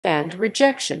Band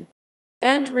rejection.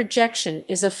 Band rejection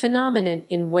is a phenomenon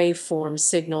in waveform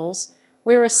signals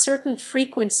where a certain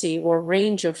frequency or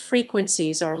range of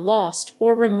frequencies are lost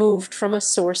or removed from a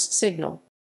source signal.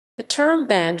 The term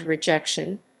band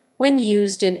rejection, when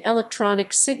used in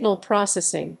electronic signal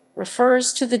processing,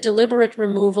 refers to the deliberate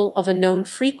removal of a known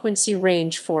frequency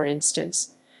range, for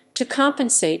instance, to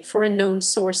compensate for a known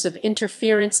source of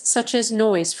interference such as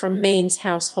noise from mains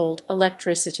household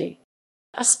electricity.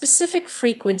 A specific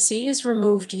frequency is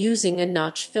removed using a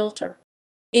notch filter.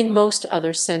 In most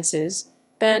other senses,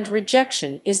 band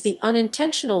rejection is the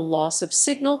unintentional loss of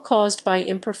signal caused by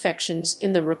imperfections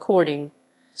in the recording,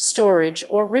 storage,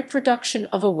 or reproduction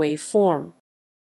of a waveform.